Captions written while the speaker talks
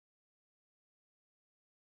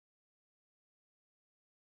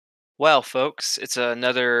Well, folks, it's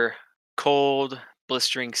another cold,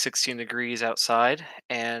 blistering 16 degrees outside,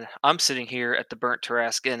 and I'm sitting here at the Burnt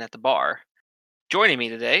Tarrasque Inn at the bar. Joining me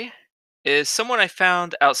today is someone I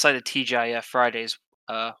found outside of TGIF Fridays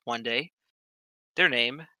one day. Their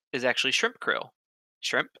name is actually Shrimp Krill.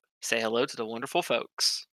 Shrimp, say hello to the wonderful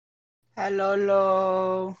folks.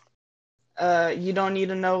 Hello. You don't need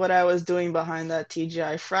to know what I was doing behind that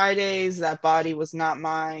TGI Fridays. That body was not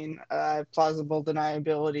mine. Plausible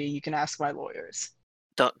deniability. You can ask my lawyers.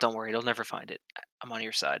 Don't worry, they'll never find it. I'm on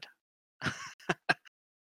your side.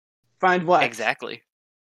 Find what? Exactly.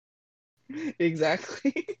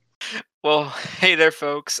 Exactly. Well, hey there,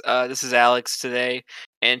 folks. This is Alex today,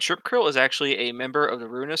 and Shrimp Krill is actually a member of the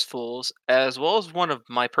Ruinous Fools, as well as one of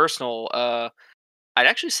my personal, I'd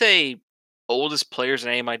actually say, oldest players in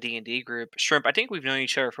any of my D&D group. Shrimp, I think we've known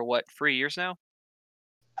each other for what, 3 years now?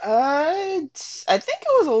 I think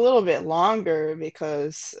it was a little bit longer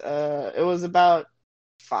because it was about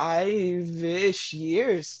 5-ish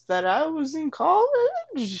years that I was in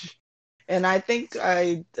college. And I think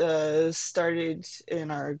I started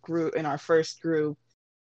in our first group,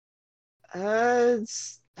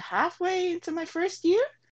 it's halfway into my first year.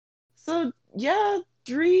 So yeah,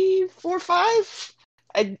 3, 4, 5.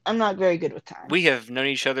 I'm not very good with time. We have known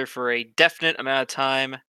each other for a definite amount of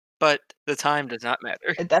time, but the time does not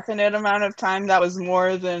matter. A definite amount of time that was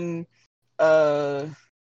more than uh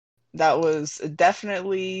that was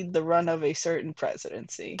definitely the run of a certain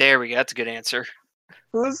presidency. There we go. That's a good answer.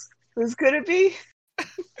 Who's could it be?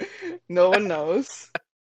 No one knows.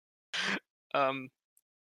 Um,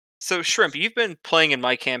 so Shrimp, you've been playing in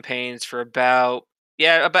my campaigns for about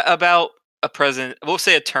a president. We'll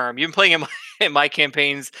say a term. You've been playing in in my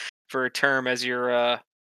campaigns for a term as your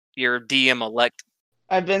DM elect.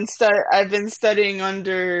 I've been studying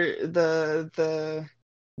under the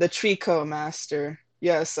Trico master.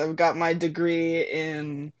 Yes, I've got my degree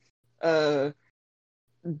in uh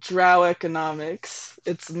drow economics.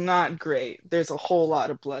 It's not great. There's a whole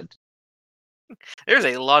lot of blood. There's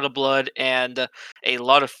a lot of blood and a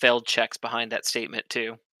lot of failed checks behind that statement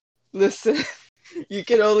too. Listen, you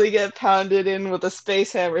can only get pounded in with a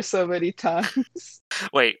space hammer so many times.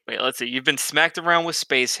 Wait. Let's see. You've been smacked around with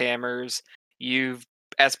space hammers. You've,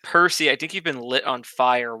 as Percy, I think you've been lit on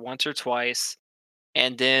fire once or twice,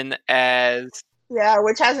 and then as Yeah,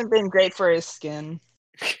 which hasn't been great for his skin.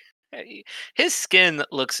 his skin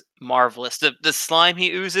looks marvelous. The slime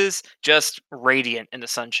he oozes just radiant in the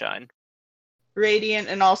sunshine. Radiant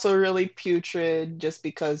and also really putrid just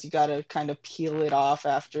because you gotta kind of peel it off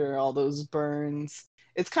after all those burns.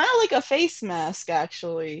 It's kind of like a face mask,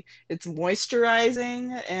 actually. It's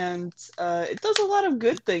moisturizing and it does a lot of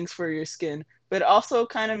good things for your skin, but it also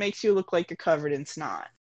kind of makes you look like you're covered in snot,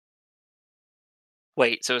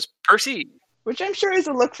 Wait, so is Percy? which I'm sure is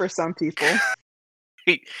a look for some people.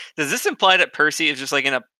 Does this imply that Percy is just like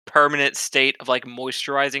in a permanent state of like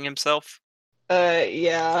moisturizing himself?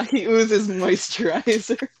 Yeah, he oozes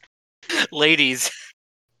moisturizer. Ladies,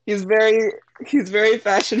 He's very he's very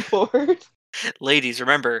fashion forward. ladies,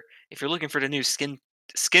 remember if you're looking for the new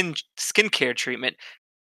skincare treatment,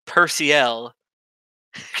 Percy L,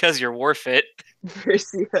 because you're worth it.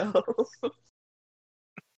 Versio.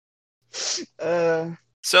 Uh,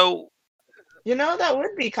 So that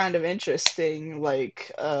would be kind of interesting,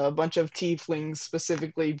 like a bunch of tieflings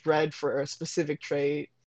specifically bred for a specific trait.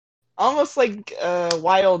 Almost like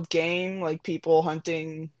wild game, like people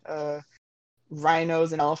hunting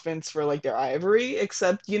rhinos and elephants for like their ivory,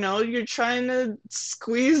 except you're trying to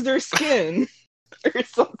squeeze their skin or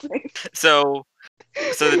something. so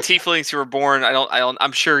so the tieflings who were born,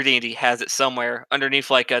 I'm sure D&D has it somewhere underneath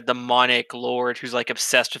like a demonic lord who's like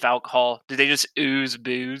obsessed with alcohol. Do they just ooze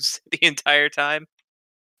booze the entire time?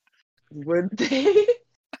 Would they?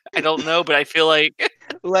 I don't know, but I feel like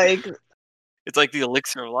Like, it's like the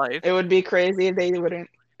elixir of life. it would be crazy if they wouldn't.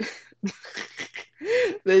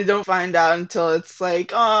 They don't find out until it's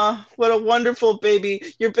like, oh, what a wonderful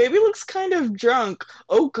baby. Your baby looks kind of drunk.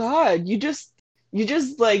 Oh God, you just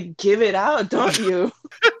like give it out, don't you?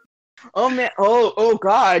 Oh man, oh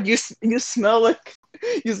God, you smell like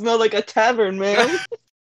a tavern, man.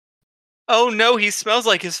 Oh no, he smells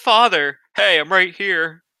like his father. Hey, I'm right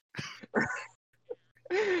here.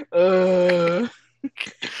 Uh,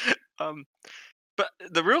 Um, but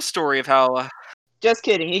the real story of how just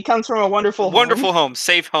kidding. He comes from a wonderful home. wonderful home,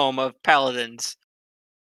 safe home of paladins,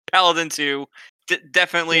 paladins who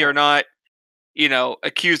definitely Yeah. are not,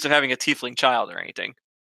 accused of having a tiefling child or anything.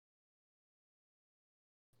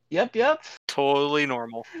 Yep. Yep. Totally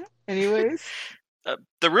normal. Anyways.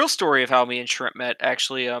 The real story of how me and Shrimp met,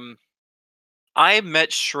 actually, I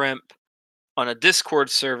met Shrimp on a Discord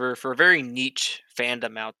server for a very niche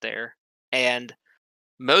fandom out there. And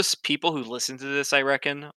most people who listen to this, I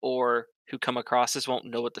reckon, or who come across this won't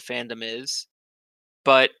know what the fandom is.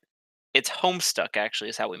 But it's Homestuck actually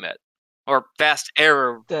is how we met. Or Fast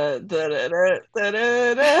Error. Da, da, da, da, da,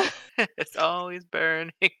 da, da. It's always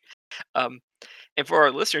burning. Um, and for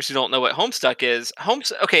our listeners who don't know what Homestuck is,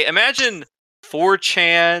 okay, imagine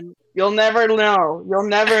 4chan. You'll never know. You'll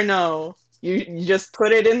never know. You just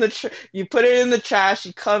put it in the you put it in the trash.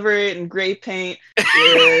 You cover it in gray paint.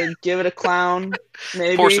 You give it a clown,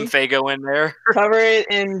 Pour some maybe. Fago in there. Cover it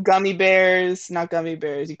in gummy bears, not gummy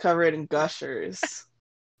bears. You cover it in Gushers,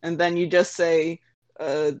 and then you just say,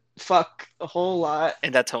 "Fuck" a whole lot.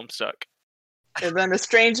 And that's Homestuck. And then a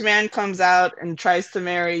strange man comes out and tries to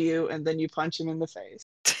marry you, and then you punch him in the face.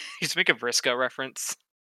 You just make a Briscoe reference.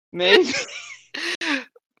 Maybe.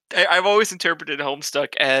 I've always interpreted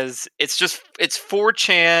Homestuck as it's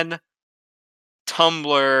 4chan,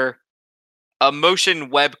 Tumblr, a motion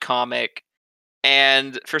web comic,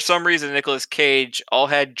 and for some reason Nicolas Cage all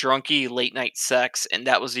had drunky late night sex, and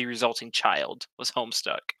that was the resulting child was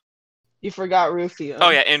Homestuck. You forgot Rufio. Oh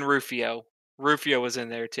yeah, and Rufio. Rufio was in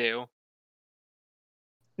there too.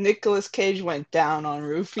 Nicolas Cage went down on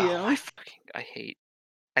Rufio. Oh,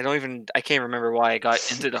 I can't remember why I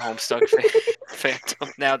got into the Homestuck fandom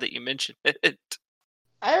now that you mention it.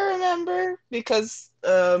 I remember because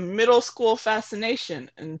middle school fascination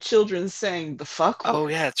and children saying the fuck word. Oh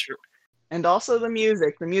yeah, it's true. And also the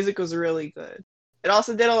music. The music was really good. It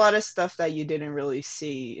also did a lot of stuff that you didn't really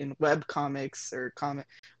see in web comics or comic.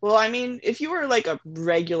 Well, I mean, if you were like a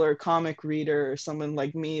regular comic reader or someone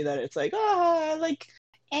like me, that it's like, oh, I like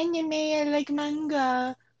anime, I like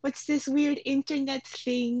manga. What's this weird internet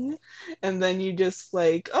thing? And then you just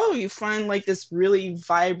like, oh, you find like this really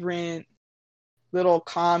vibrant little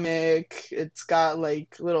comic. It's got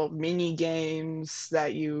like little mini games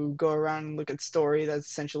that you go around and look at story that's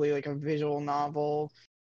essentially like a visual novel.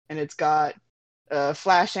 And it's got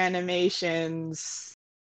flash animations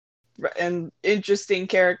and interesting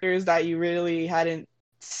characters that you really hadn't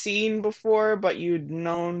seen before, but you'd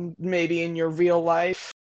known maybe in your real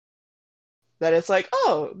life. That it's like,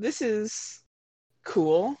 oh, this is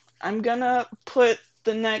cool. I'm gonna put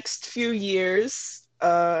the next few years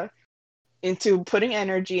into putting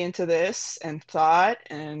energy into this and thought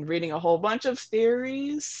and reading a whole bunch of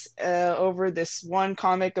theories over this one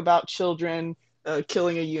comic about children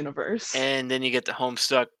killing a universe. And then you get the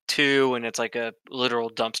Homestuck 2, and it's like a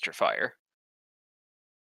literal dumpster fire.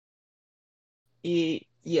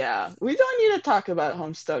 Yeah, we don't need to talk about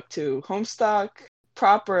Homestuck 2. Homestuck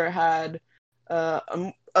proper had a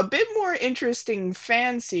bit more interesting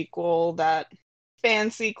fan spin-off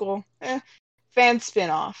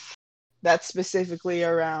that's specifically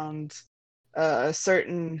around a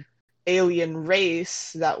certain alien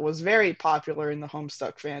race that was very popular in the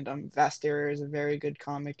Homestuck fandom. Vast Error is a very good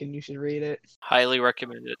comic and you should read it. Highly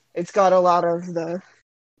recommend it. It's got a lot of the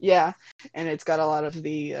and it's got a lot of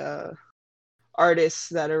the artists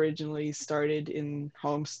that originally started in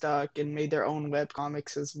Homestuck and made their own web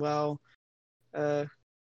comics as well. I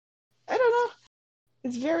don't know.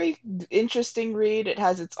 It's very interesting read. It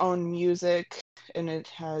has its own music and it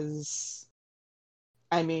has,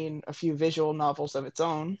 I mean, a few visual novels of its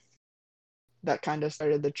own that kind of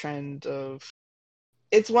started the trend of.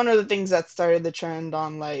 It's one of the things that started the trend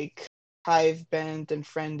on like Hive Bent and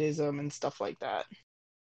Friendism and stuff like that.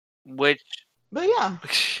 Which But yeah.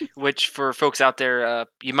 Which for folks out there,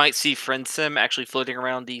 you might see Friendsim actually floating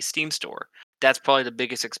around the Steam store. That's probably the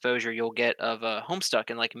biggest exposure you'll get of Homestuck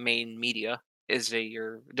in like main media. Is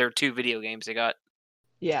their 2 video games they got.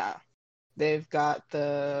 Yeah. They've got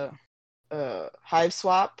the Hive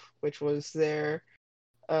Swap, which was their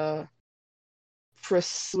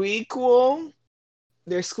prequel,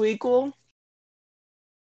 their squeakle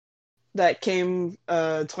that came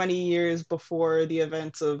 20 years before the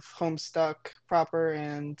events of Homestuck proper,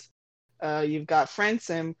 and you've got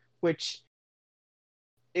Friendsim, which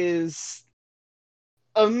is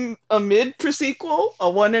a mid prequel, a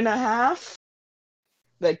 1.5,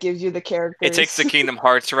 that gives you the characters. It takes the Kingdom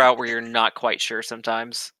Hearts route where you're not quite sure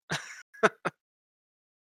sometimes.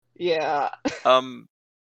 Yeah.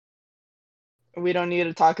 We don't need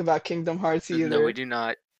to talk about Kingdom Hearts either. No, we do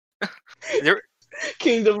not.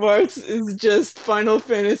 Kingdom Hearts is just Final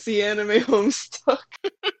Fantasy anime Homestuck.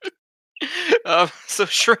 So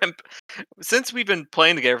Shrimp, since we've been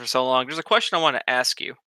playing together for so long, there's a question I want to ask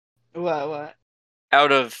you. What?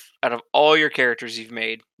 Out of all your characters you've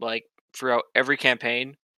made, like throughout every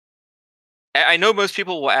campaign, I know most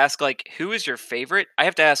people will ask like, who is your favorite? I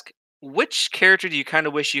have to ask, which character do you kind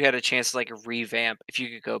of wish you had a chance to like revamp if you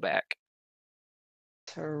could go back?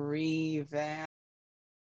 to revamp.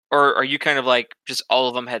 Or are you kind of like just all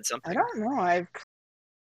of them had I something? don't know.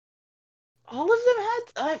 All of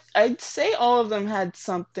them I'd say all of them had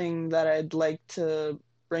something that I'd like to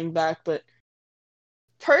bring back, but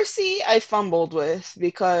Percy I fumbled with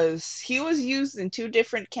because he was used in two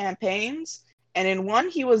different campaigns, and in one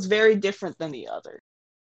he was very different than the other.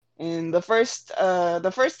 In the first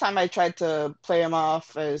time I tried to play him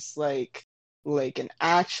off as like an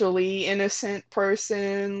actually innocent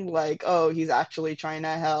person, like, oh, he's actually trying to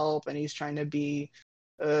help and he's trying to be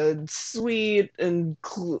sweet and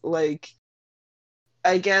like,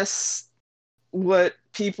 I guess what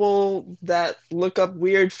people that look up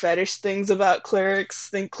weird fetish things about clerics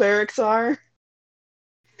think clerics are.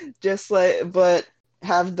 Just like, but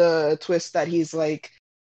have the twist that he's like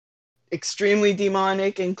extremely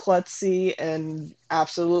demonic and klutzy and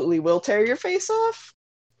absolutely will tear your face off.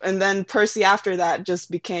 And then Percy after that just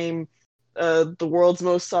became the world's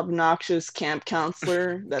most obnoxious camp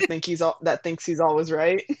counselor that thinks he's always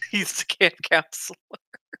right. He's the camp counselor.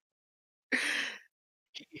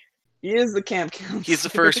 He is the camp He's the counselor.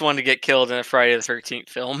 first one to get killed in a Friday the 13th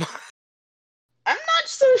film. I'm not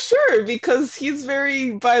so sure because he's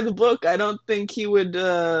very by the book. I don't think he would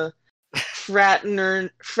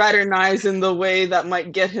fraternize in the way that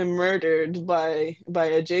might get him murdered by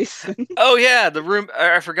a Jason. Oh yeah, the room.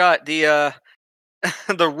 I forgot the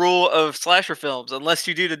the rule of slasher films: unless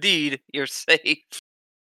you do the deed, you're safe.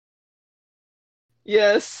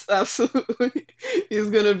 Yes, absolutely. He's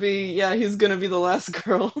gonna be the last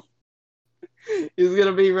girl. He's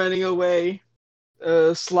gonna be running away,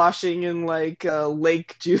 sloshing in like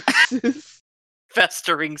lake juices.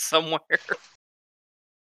 Festering somewhere.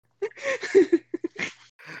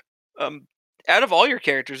 Um, out of all your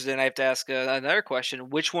characters, then I have to ask another question: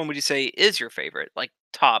 which one would you say is your favorite? Like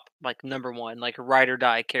top, like number one, like ride or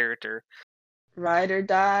die character? Ride or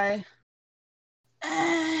die.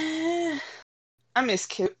 I miss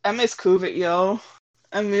Kuvit, yo.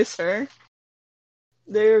 I miss her.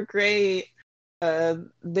 They're great.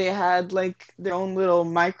 They had like their own little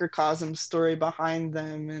microcosm story behind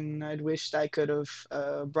them, and I'd wished I could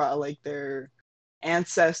have brought like their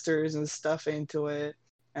ancestors and stuff into it.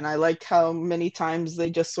 And I liked how many times they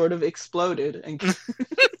just sort of exploded, and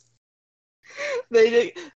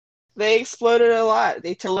they they exploded a lot.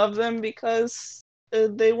 They love them because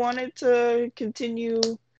they wanted to continue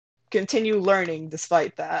learning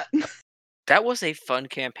despite that. That was a fun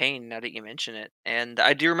campaign. Now that you mention it, and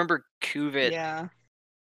I do remember Kuvit. Yeah,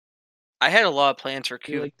 I had a lot of plans for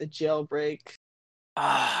do Kuvit. like the jailbreak.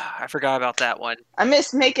 Ah, I forgot about that one. I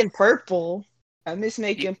miss making purple. I miss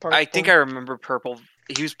making I think I purple. remember Purple.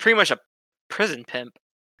 He was pretty much a prison pimp.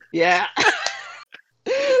 Yeah.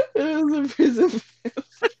 It was a prison.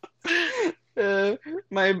 uh,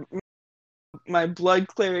 my my blood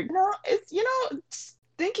cleric. No, it's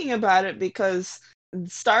thinking about it because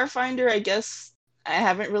Starfinder, I guess I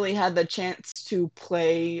haven't really had the chance to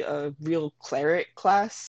play a real cleric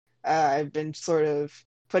class. I've been sort of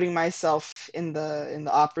putting myself in the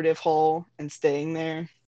operative hole and staying there.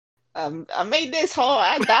 I made this hole.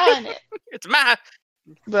 I die in it. It's my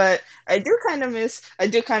But I do kind of miss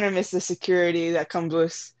the security that comes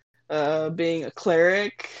with being a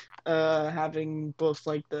cleric, having both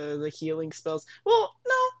like the healing spells. Well,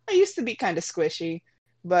 no, I used to be kind of squishy,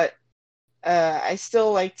 but I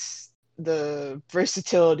still liked the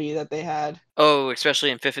versatility that they had. oh,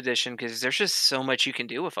 especially in fifth edition because there's just so much you can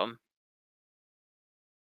do with them.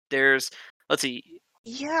 There's let's see,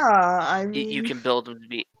 Yeah, I you mean, can build them to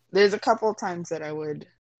be. there's a couple of times that I would.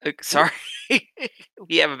 Sorry,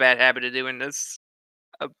 we have a bad habit of doing this.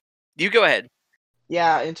 Uh, you go ahead.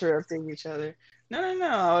 Yeah, interrupting each other. No, no, no.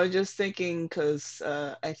 I was just thinking because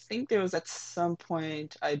I think there was at some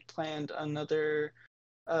point I'd planned another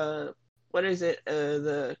uh what is it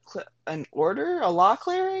an order, a law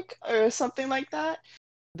cleric or something like that,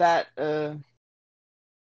 that they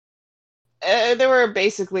were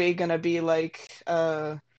basically gonna be like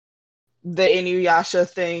the Inuyasha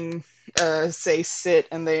thing, say sit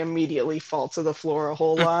and they immediately fall to the floor a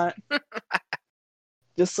whole lot,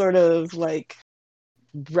 just sort of like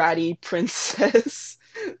bratty princess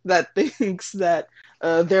that thinks that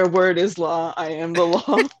their word is law. I am the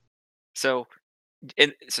law. So,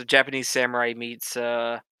 so Japanese samurai meets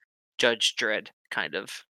Judge Dredd, kind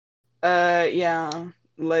of Yeah,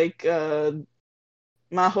 like Maho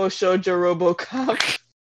Shoujo RoboCop.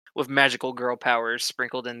 with magical girl powers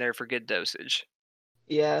sprinkled in there for good dosage.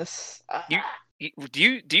 Yes.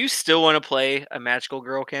 You, do you still want to play a magical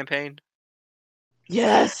girl campaign?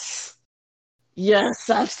 Yes. Yes,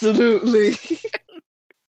 absolutely.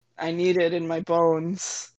 I need it in my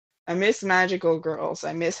bones. I miss magical girls.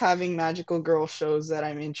 I miss having magical girl shows that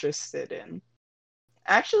I'm interested in.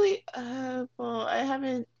 Actually, well, I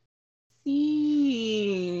haven't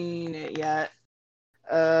seen it yet.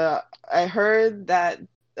 I heard that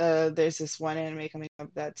there's this one anime coming up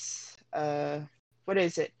that's what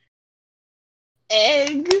is it?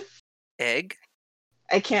 Egg. Egg?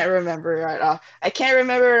 I can't remember right off. I can't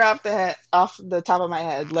remember it off the top of my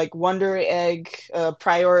head. Like Wonder Egg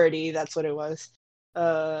Priority. That's what it was.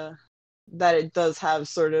 That it does have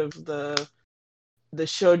sort of the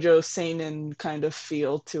shoujo seinen kind of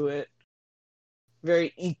feel to it.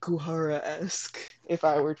 Very Ikuhara-esque, if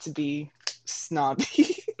I were to be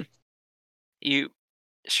snobby. You,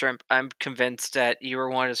 Shrimp, I'm convinced that you are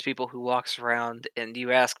one of those people who walks around and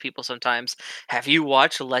you ask people sometimes, have you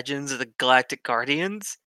watched Legends of the Galactic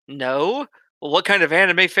Guardians? No? Well, what kind of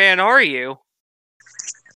anime fan are you?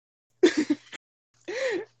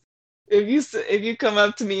 If you come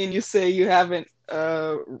up to me and you say you haven't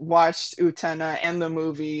watched Utena and the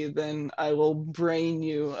movie, then I will brain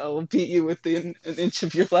you. I will beat you within an inch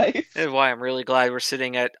of your life. And why I'm really glad we're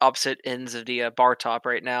sitting at opposite ends of the bar top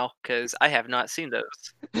right now, because I have not seen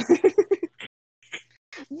those.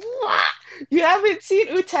 What? You haven't seen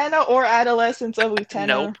Utena or Adolescence of Nope.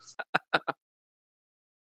 Utena?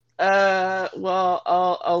 Well,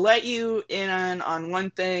 I'll let you in on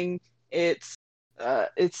one thing. It's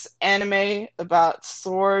anime about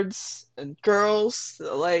swords and girls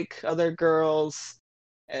that like other girls,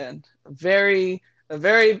 and a very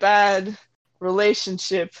bad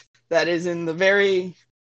relationship that is in the very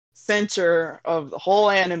center of the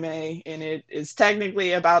whole anime, and it is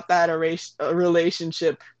technically about that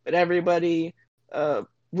relationship, but everybody uh,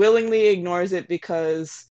 willingly ignores it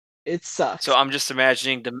because it So sucks, I'm just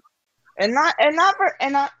imagining the. and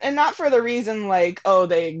not for the reason like, oh,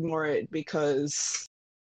 they ignore it because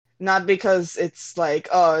not because it's like,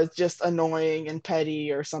 oh, it's just annoying and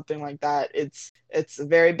petty or something like that. It's a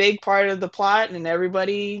very big part of the plot, and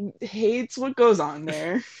everybody hates what goes on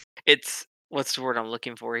there. It's what's the word I'm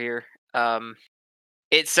looking for here? Um,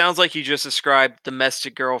 it sounds like you just described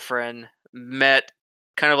domestic girlfriend met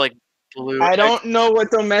kind of like blue. I don't know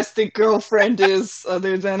what domestic girlfriend is,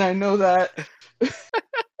 other than I know that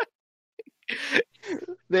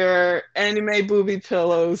there are anime booby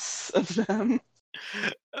pillows of them.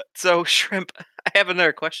 So Shrimp, I have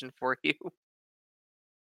another question for you.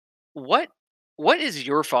 What what is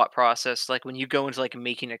your thought process like when you go into like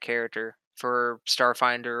making a character for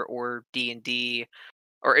Starfinder or D&D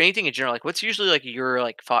or anything in general? Like what's usually like your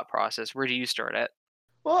like thought process? Where do you start at?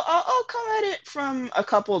 Well, I'll come at it from a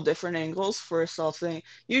couple different angles. First, I'll think.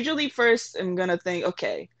 Usually, first, I'm gonna think,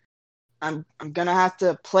 okay, I'm gonna have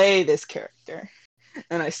to play this character,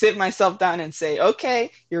 and I sit myself down and say,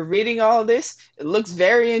 okay, you're reading all this. It looks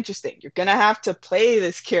very interesting. You're gonna have to play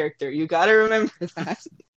this character. You gotta remember that.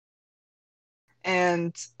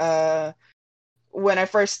 And when I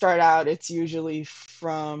first start out, it's usually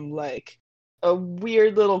from like a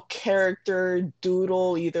weird little character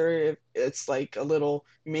doodle. Either it's like a little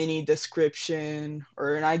mini description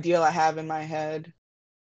or an idea I have in my head,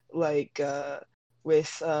 like with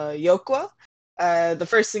Yokwa. The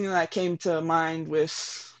first thing that came to mind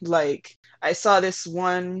with like, I saw this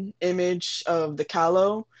one image of the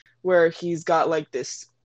Callow where he's got like this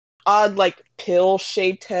odd like pill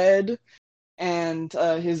shaped head, and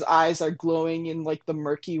his eyes are glowing in like the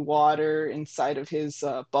murky water inside of his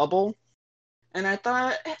bubble. And I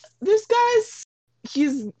thought, this guy's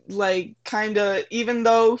he's like kind of, even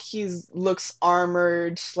though he's looks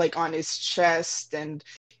armored like on his chest and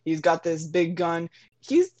he's got this big gun,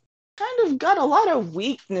 he's kind of got a lot of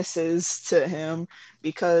weaknesses to him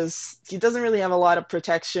because he doesn't really have a lot of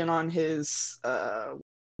protection on his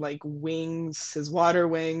like wings, his water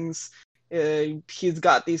wings. He's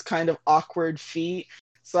got these kind of awkward feet.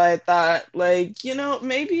 So I thought, like,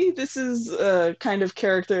 maybe this is a kind of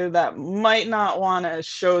character that might not want to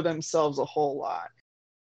show themselves a whole lot.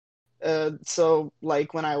 So,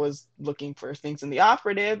 like, when I was looking for things in the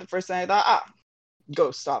operative, the first thing I thought,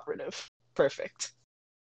 ghost operative. Perfect.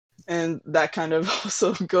 And that kind of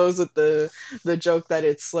also goes with the joke that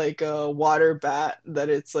it's like a water bat, that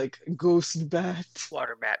it's like ghost bat.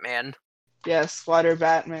 Water Batman. Yes, water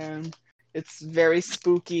Batman. It's very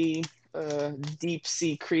spooky, deep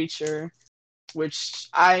sea creature, which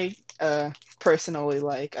I personally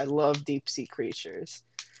like. I love deep sea creatures.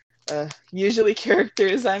 Usually,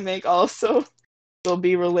 characters I make also will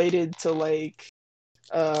be related to like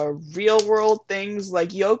real world things.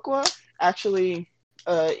 Like Yokwa actually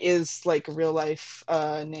is like a real life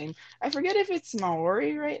name. I forget if it's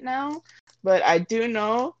Maori right now, but I do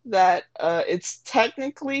know that it's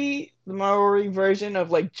technically the Maori version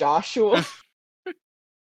of like Joshua.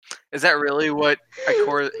 Is that really what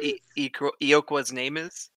Iokwa's name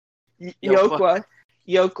is? Yokwa. Yokwa.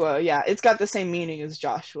 Yokwa, yeah, it's got the same meaning as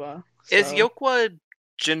Joshua. Is So Yokwa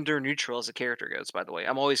gender neutral as a character goes, by the way?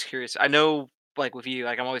 I'm always curious. I know, like, with you,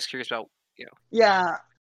 like, I'm always curious about, yeah,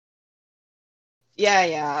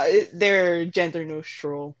 yeah, they're gender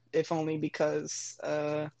neutral, if only because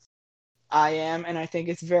I am, and I think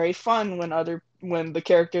it's very fun when the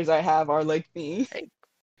characters I have are like me, hey,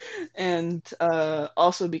 and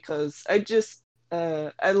also because I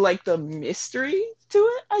like the mystery to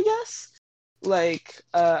it, I guess. Like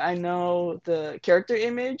I know the character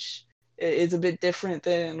image is a bit different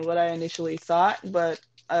than what I initially thought, but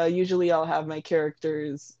usually I'll have my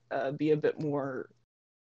characters be a bit more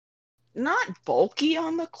not bulky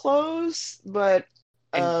on the clothes, but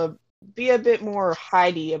and uh, be a bit more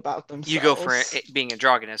hidey about you go for themselves. being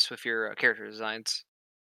androgynous with your character designs.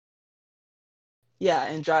 Yeah,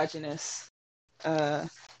 androgynous. Uh,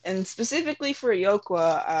 and specifically for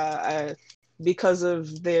Yokwa, because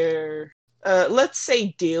of their, let's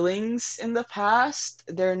say, dealings in the past,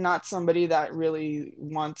 they're not somebody that really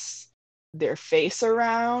wants their face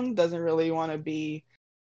around, doesn't really want to be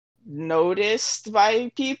noticed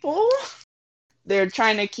by people. They're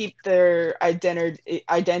trying to keep their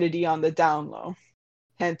identity on the down low,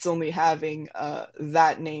 hence only having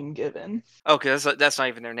that name given. Okay, that's not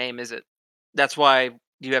even their name, is it? That's why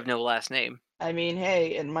you have no last name. I mean,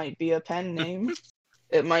 hey, it might be a pen name.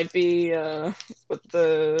 It might be what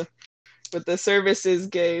the services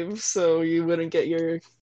gave, so you wouldn't get your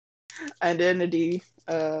identity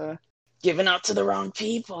given out to the wrong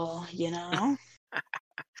people. You know.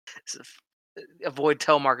 So, avoid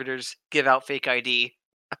telemarketers. Give out fake ID.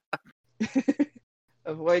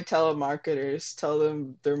 Avoid telemarketers. Tell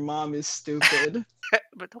them their mom is stupid.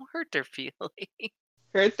 But don't hurt their feelings.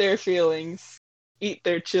 Hurt their feelings. Eat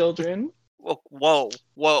their children. Whoa.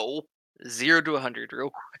 0 to 100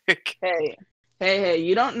 real quick. Hey, hey,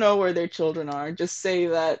 you don't know where their children are. Just say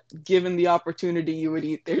that given the opportunity, you would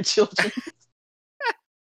eat their children.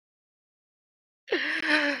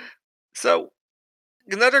 So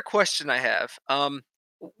another question I have.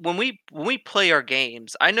 When we play our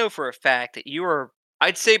games, I know for a fact that you are.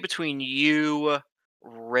 I'd say between you,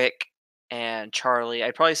 Rick, and Charlie,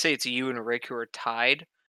 I'd probably say it's you and Rick who are tied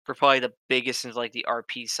for probably the biggest into like the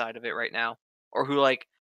RP side of it right now, or who like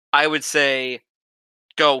I would say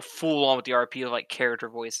go full on with the RP of like character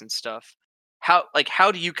voice and stuff.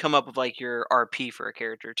 How do you come up with like your RP for a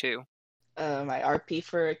character too? My RP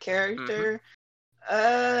for a Hmm. character.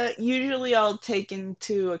 Usually I'll take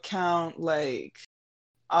into account like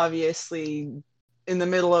obviously in the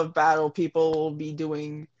middle of battle, people will be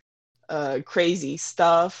doing crazy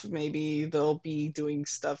stuff. Maybe they'll be doing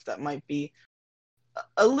stuff that might be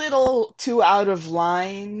a little too out of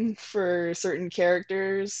line for certain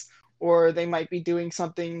characters, or they might be doing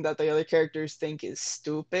something that the other characters think is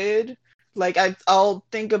stupid. Like I'll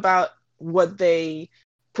think about what they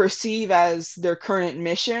perceive as their current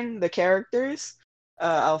mission, the characters.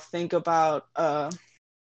 I'll think about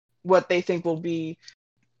what they think will be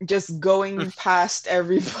just going past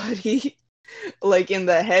everybody like in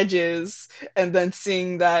the hedges, and then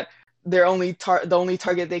seeing that the only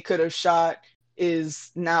target they could have shot is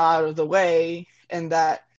now out of the way, and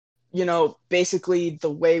that basically the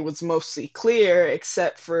way was mostly clear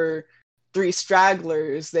except for three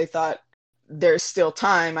stragglers. They thought there's still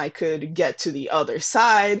time, I could get to the other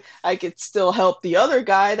side, I could still help the other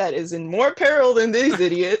guy that is in more peril than these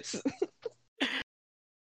idiots.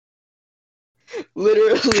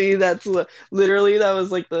 Literally, literally that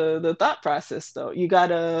was like the thought process. Though you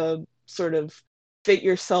gotta sort of fit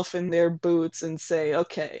yourself in their boots and say,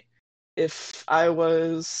 okay, if I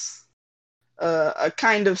was a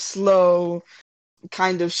kind of slow,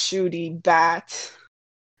 kind of shooty bat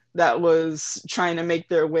that was trying to make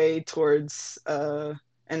their way towards an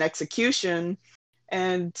execution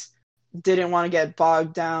and didn't want to get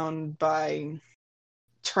bogged down by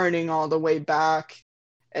turning all the way back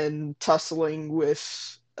and tussling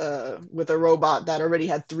with a robot that already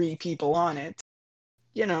had three people on it.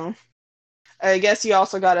 You know, I guess you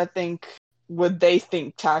also got to think, would they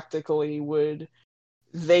think tactically? Would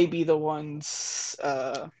they be the ones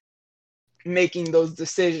making those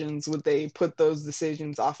decisions? Would they put those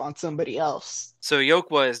decisions off on somebody else? So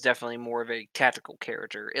Yokwa is definitely more of a tactical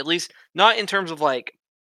character, at least not in terms of like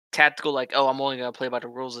tactical, like oh, I'm only gonna play by the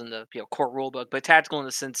rules in the core rulebook, but tactical in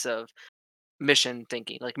the sense of mission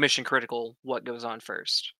thinking, like mission critical, what goes on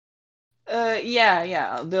first.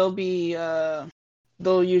 Yeah.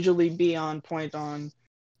 They'll usually be on point on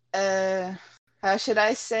how should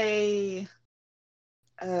I say,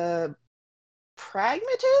 uh,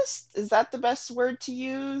 pragmatist? Is that the best word to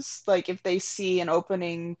use? Like, if they see an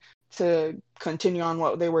opening to continue on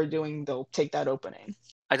what they were doing, they'll take that opening.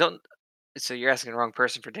 I don't. So you're asking the wrong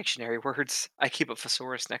person for dictionary words. I keep a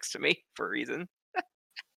thesaurus next to me for a reason.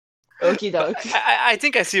 Okie But doke. I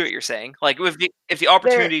think I see what you're saying. Like, if the There,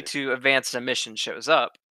 opportunity to advance a mission shows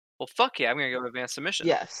up, well, fuck yeah, I'm gonna go advance the mission.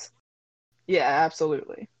 yes. Yeah,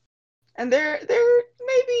 absolutely. And they're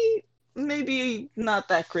maybe not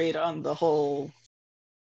that great on the whole.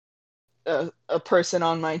 A person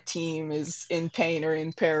on my team is in pain or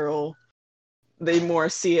in peril. They more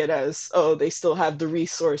see it as, oh, they still have the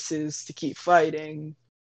resources to keep fighting,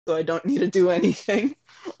 so I don't need to do anything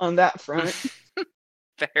on that front.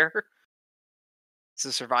 Fair. So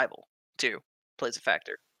survival too plays a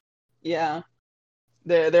factor. Yeah,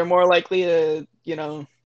 they're more likely to,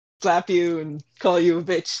 slap you and call you a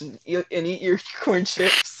bitch and eat your corn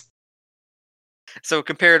chips. So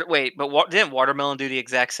compared, wait, but didn't watermelon do the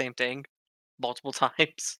exact same thing multiple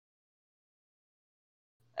times?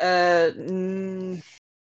 Uh, mm,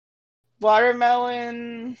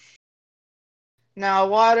 watermelon. Now,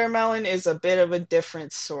 watermelon is a bit of a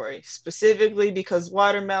different story, specifically because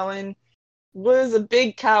watermelon was a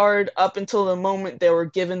big coward up until the moment they were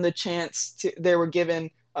given the chance to. They were given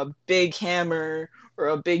a big hammer or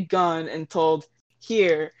a big gun and told,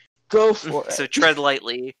 "Here, go for So it." tread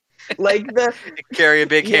lightly. Like the Carry a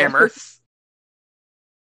big hammer. yes,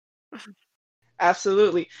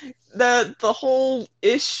 absolutely. The whole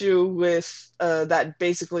issue with that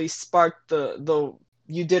basically sparked the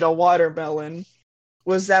you did a watermelon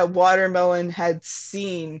was that watermelon had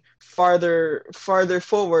seen farther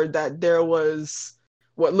forward that there was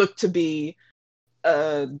what looked to be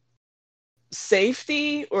a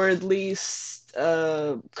safety or at least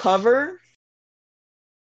cover,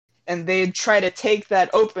 and they'd try to take that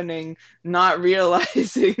opening, not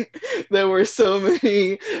realizing there were so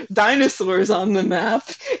many dinosaurs on the map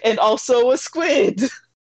and also a squid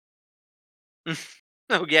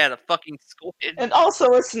Oh yeah, the fucking squid. and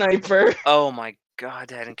also a sniper. Oh my god,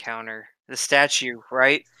 that encounter. The statue,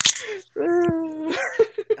 right? Oh,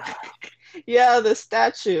 Yeah, the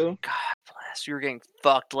statue. god bless. We were getting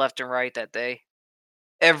fucked left and right that day.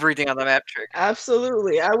 Everything on the map triggered.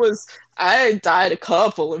 Absolutely. I died a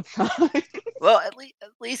couple of times. Well, at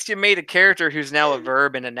least you made a character who's now a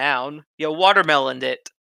verb and a noun. You watermeloned it.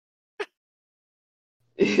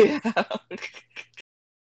 Yeah.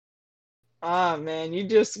 Ah man, you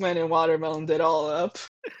just went and watermeloned it all up.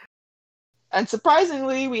 And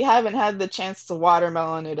surprisingly, we haven't had the chance to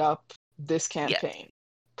watermelon it up this Yet. campaign.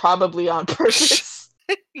 Probably on purpose.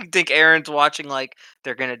 You think Aaron's watching like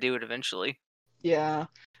they're gonna do it eventually? Yeah.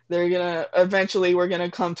 We're gonna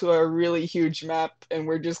come to a really huge map and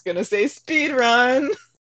we're just gonna say speed run.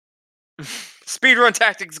 Speedrun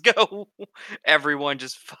tactics go! Everyone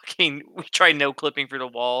just fucking we try no clipping for the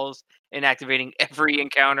walls and activating every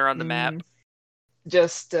encounter on the map.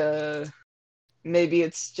 Just maybe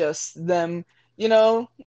it's just them, you know,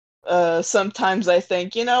 sometimes I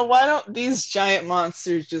think, why don't these giant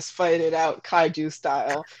monsters just fight it out kaiju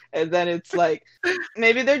style? And then it's like,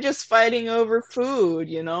 maybe they're just fighting over food,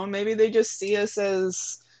 Maybe they just see us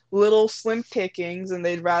as little slim pickings and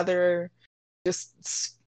they'd rather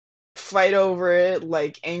just fight over it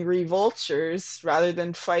like angry vultures rather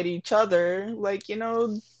than fight each other, like,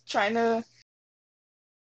 trying to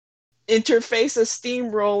interface a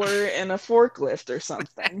steamroller and a forklift or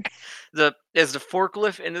something. Is the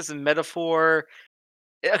forklift in this a metaphor?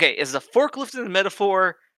 Okay, is the forklift in the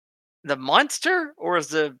metaphor the monster, or is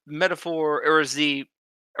the metaphor, or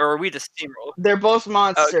are we the steamroller? They're both Okay,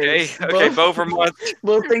 monsters. okay, Both both are monsters.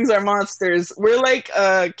 both things are monsters. We're like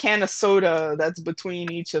a can of soda that's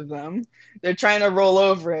between each of them. They're trying to roll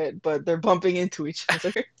over it, but they're bumping into each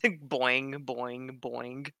other. Boing, boing,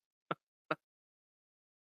 boing.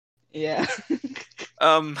 Yeah.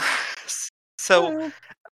 Um, so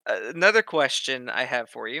another question I have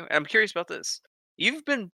for you, and I'm curious about this. You've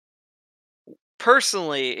been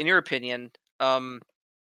personally, in your opinion,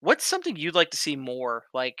 what's something you'd like to see more,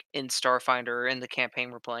 like in Starfinder or in the campaign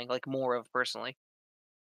we're playing, like more of personally?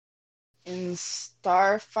 In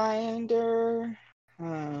Starfinder,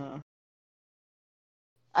 huh.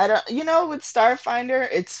 I don't, with Starfinder,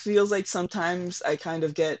 it feels like sometimes I kind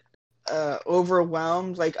of get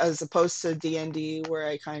overwhelmed, like as opposed to D&D, where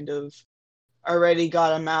I kind of already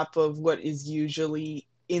got a map of what is usually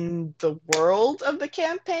in the world of the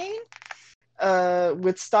campaign.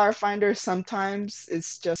 With Starfinder, sometimes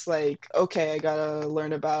it's just like, okay, I gotta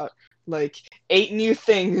learn about like 8 new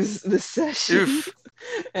things this session. Oof.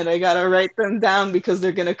 and I gotta write them down because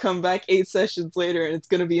they're gonna come back 8 sessions later, and it's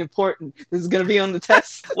gonna be important. This is gonna be on the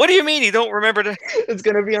test. What do you mean you don't remember the? It's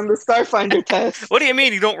gonna be on the Starfinder test. What do you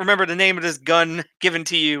mean you don't remember the name of this gun given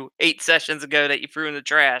to you 8 sessions ago that you threw in the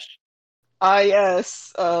trash? Ah,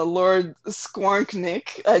 yes, Lord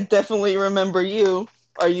Squarknick. I definitely remember you.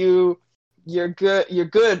 Are you? You're good. You're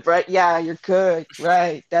good, right? Yeah, you're good.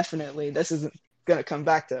 Right, definitely. This isn't gonna come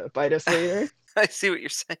back to bite us later. I see what you're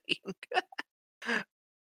saying.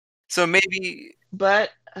 So maybe But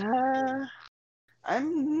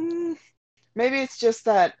I'm maybe it's just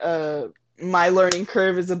that my learning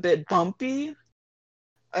curve is a bit bumpy.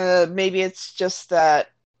 Maybe it's just that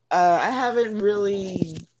I haven't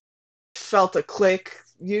really felt a click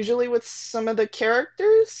usually with some of the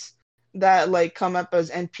characters that like come up as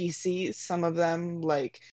NPCs. Some of them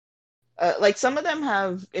like some of them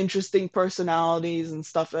have interesting personalities and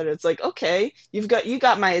stuff that it's like, okay, you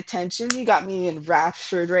got my attention, you got me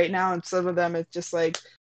enraptured right now, and some of them it's just like,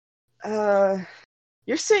 uh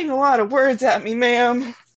you're saying a lot of words at me,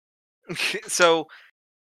 ma'am. so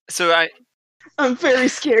I I'm very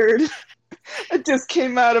scared. I just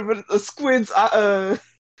came out of a squid's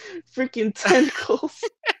freaking tentacles.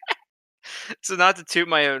 so not to toot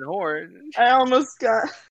my own horn. I almost got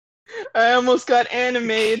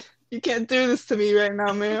animated. You can't do this to me right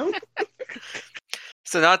now, ma'am.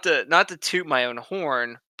 So not to toot my own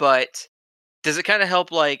horn, but does it kind of help,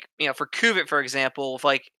 like, for Kuvit, for example, with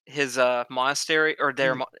like his monastery or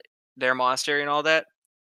their monastery and all that?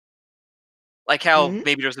 Like how Mm-hmm.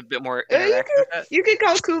 maybe there's a bit more interaction with that? You could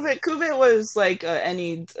call Kuvit. Kuvit was like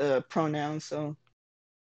any pronoun, so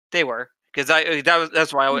They were, because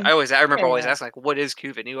that's why I remember always yeah, asking, like, what is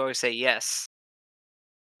Kuvit? And you always say yes.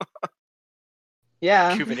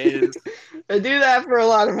 yeah. Kuvit is. I do that for a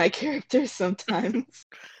lot of my characters sometimes.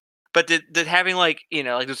 But did having, like,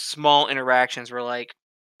 like those small interactions where, like,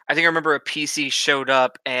 I think I remember a PC showed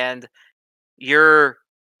up and your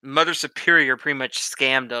mother superior pretty much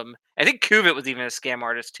scammed him. I think Kuvit was even a scam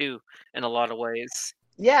artist too, in a lot of ways.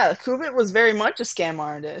 Yeah, Kuvit was very much a scam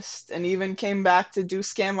artist, and even came back to do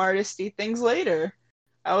scam artisty things later.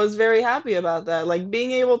 I was very happy about that. Like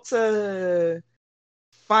being able to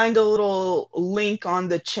find a little link on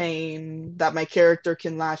the chain that my character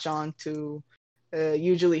can latch on to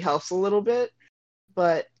usually helps a little bit.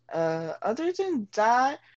 But other than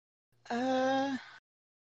that, uh,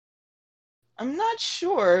 I'm not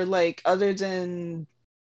sure. Like, other than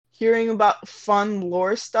hearing about fun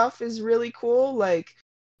lore stuff is really cool. Like,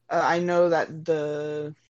 I know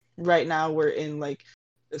that right now we're in like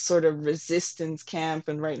a sort of resistance camp,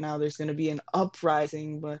 and right now there's going to be an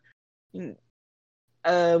uprising, but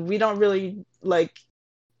we don't really like.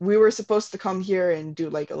 We were supposed to come here and do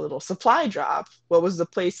like a little supply drop. What was the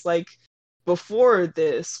place like before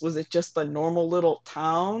this? Was it just a normal little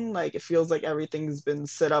town? Like it feels like everything's been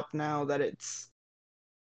set up now that it's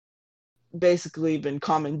basically been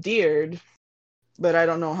commandeered, but I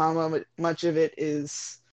don't know how much of it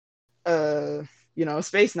is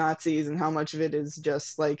space Nazis and how much of it is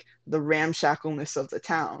just like the ramshackleness of the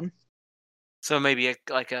town. So maybe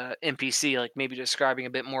like a NPC, like maybe describing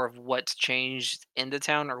a bit more of what's changed in the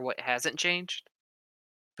town or what hasn't changed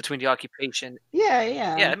between the occupation. Yeah,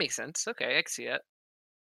 Yeah, yeah. that makes sense. Okay, I can see it.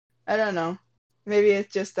 I don't know. Maybe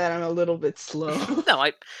it's just that I'm a little bit slow. No,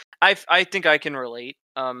 I think I can relate.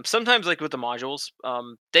 Sometimes, like with the modules,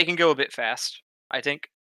 they can go a bit fast, I think.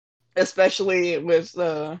 Especially with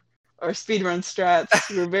our speedrun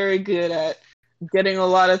strats. We're very good at getting a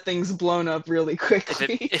lot of things blown up really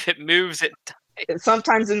quickly. If it moves, it dies.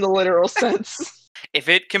 Sometimes in the literal sense. If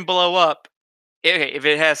it can blow up, okay, if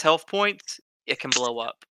it has health points, it can blow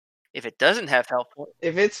up. If it doesn't have health points,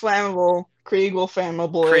 If it's flammable, Krieg will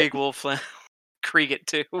flammable it. Krieg will Krieg it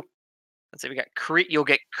too. Let's say we got Krieg. You'll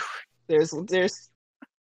get There's you'll get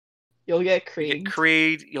you get Krieg.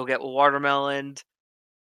 Krieg. You'll get watermelon.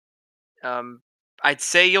 I'd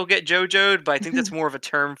say you'll get JoJo'd, but I think that's more of a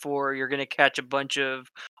term for you're gonna catch a bunch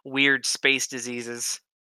of weird space diseases.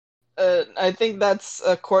 I think that's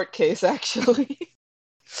a court case actually.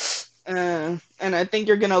 And I think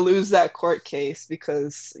you're gonna lose that court case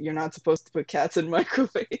because you're not supposed to put cats in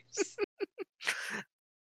microwaves.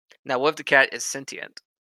 Now, what if the cat is sentient?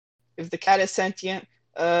 If the cat is sentient,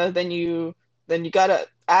 then you gotta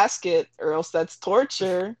ask it, or else that's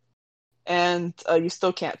torture, and you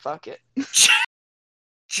still can't fuck it.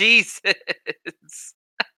 Jesus.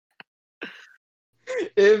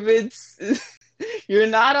 If it's you're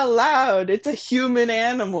not allowed. It's a human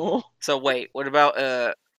animal. So wait, what about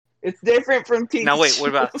It's different from Pikachu. Now wait, what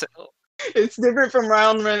about It's different from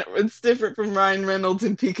It's different from Ryan Reynolds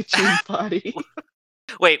and Pikachu's body.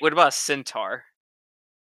 wait, what about a centaur?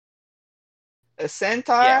 A Yeah.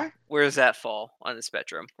 centaur Where does that fall on the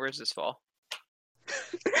spectrum? Where does this fall?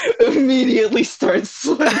 immediately starts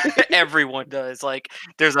sweating. Everyone does. Like,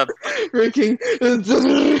 there's a Freaking.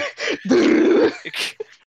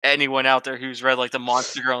 anyone out there who's read like the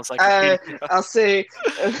Monster Girl Encyclopedia. I'll say.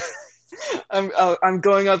 I'm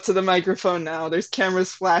going up to the microphone now. There's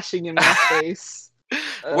cameras flashing in my face.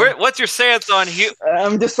 What's your stance on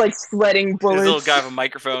I'm just like sweating this little bullets. guy with a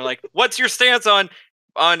microphone? Like, what's your stance on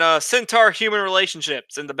centaur human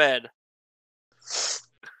relationships in the bed?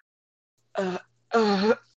 Uh,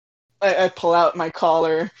 uh, I pull out my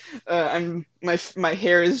collar. My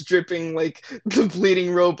hair is dripping like the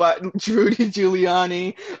bleeding robot Rudy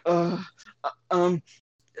Giuliani. Uh, um,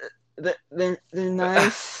 they're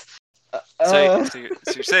nice. So, Uh,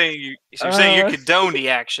 you're saying you uh, condone the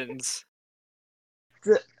actions?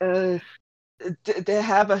 uh, they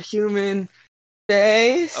have a human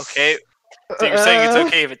face. Okay, so you're saying it's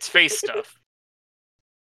okay if it's face stuff?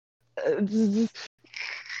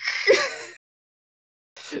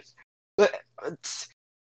 But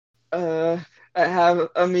I have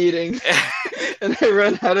a meeting and I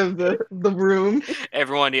run out of the room.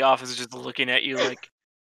 Everyone in the office is just looking at you like,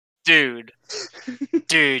 dude,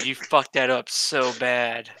 you fucked that up so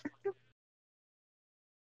bad.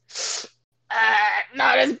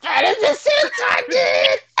 Not as bad as the centaur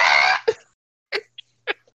did.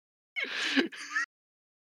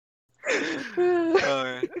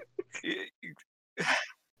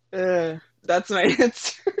 That's my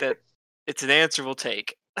answer. It's an answer we'll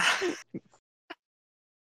take.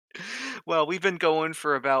 Well, we've been going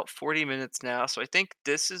for about 40 minutes now, so I think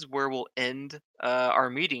this is where we'll end our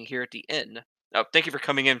meeting here at the inn. Oh, thank you for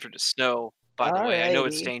coming in for the snow, by the way. I know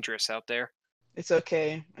it's Alrighty. dangerous out there. It's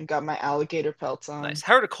okay. I got my alligator pelts Nice. on.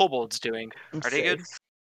 How are the kobolds doing? I'm Are they good? safe.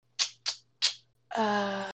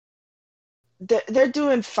 Uh, they're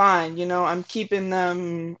doing fine. You know, I'm keeping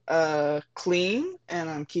them clean and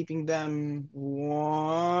I'm keeping them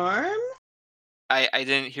warm. I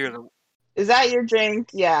didn't hear the. Is that your drink?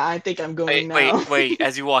 Yeah, I think I'm going now. Wait!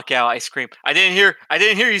 As you walk out, I scream. I didn't hear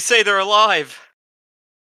you say they're alive.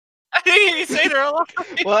 I didn't hear you say they're alive.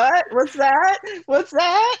 What? What's that? What's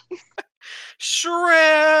that? Shrimp.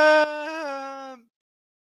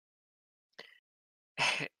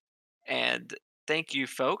 And thank you,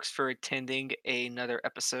 folks, for attending another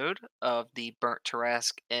episode of the Burnt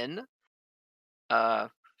Tarask Inn.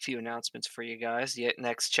 Few announcements for you guys. The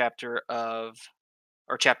next chapter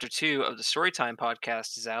chapter 2 of the Storytime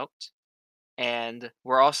podcast is out. And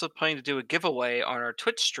we're also planning to do a giveaway on our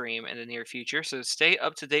Twitch stream in the near future, so stay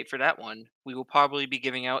up to date for that one. We will probably be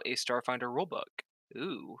giving out a Starfinder rulebook.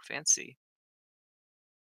 Ooh, fancy.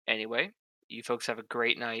 Anyway, you folks have a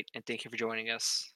great night, and thank you for joining us.